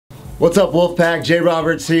What's up, Wolfpack? Jay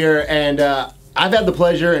Roberts here, and I've had the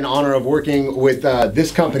pleasure and honor of working with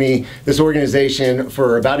this company, this organization,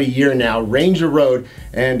 for about a year now, Ranger Road,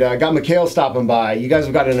 and got Mikhail stopping by. You guys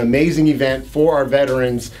have got an amazing event for our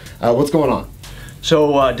veterans. What's going on?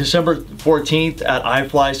 So December 14th at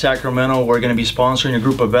iFLY Sacramento, we're going to be sponsoring a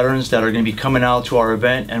group of veterans that are going to be coming out to our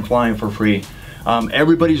event and flying for free.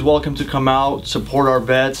 Everybody's welcome to come out, support our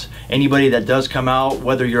vets. Anybody that does come out,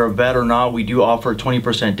 whether you're a vet or not, we do offer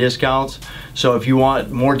 20% discounts. So if you want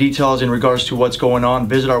more details in regards to what's going on,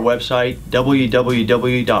 visit our website,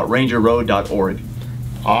 www.rangerroad.org.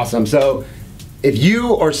 Awesome. So if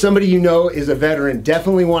you or somebody you know is a veteran,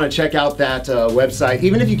 definitely want to check out that website.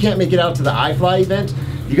 Even if you can't make it out to the iFLY event,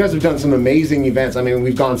 you guys have done some amazing events. I mean,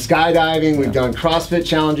 we've gone skydiving, we've done CrossFit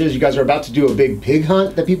challenges. You guys are about to do a big pig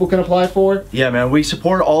hunt that people can apply for. Yeah, man, we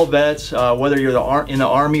support all vets, whether you're in the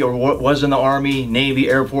Army or was in the Army, Navy,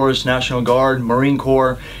 Air Force, National Guard, Marine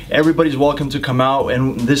Corps. Everybody's welcome to come out,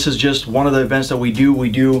 and this is just one of the events that we do. We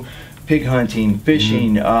do pig hunting,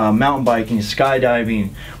 fishing, mountain biking,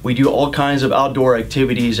 skydiving. We do all kinds of outdoor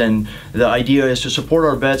activities, and the idea is to support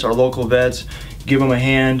our vets, our local vets, give them a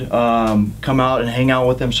hand, come out and hang out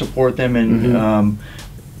with them, support them, and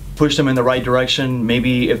push them in the right direction.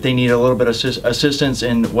 Maybe if they need a little bit of assistance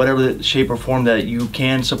in whatever shape or form that you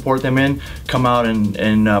can support them in, come out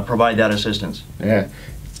and provide that assistance. Yeah.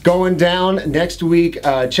 It's going down next week.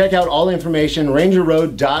 Check out all the information,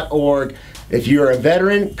 rangerroad.org. If you're a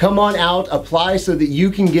veteran, come on out, apply so that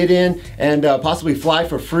you can get in and possibly fly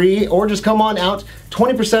for free, or just come on out,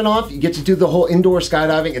 20% off. You get to do the whole indoor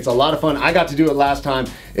skydiving. It's a lot of fun. I got to do it last time.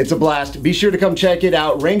 It's a blast. Be sure to come check it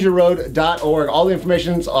out, rangerroad.org. All the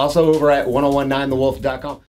information is also over at 1019thewolf.com.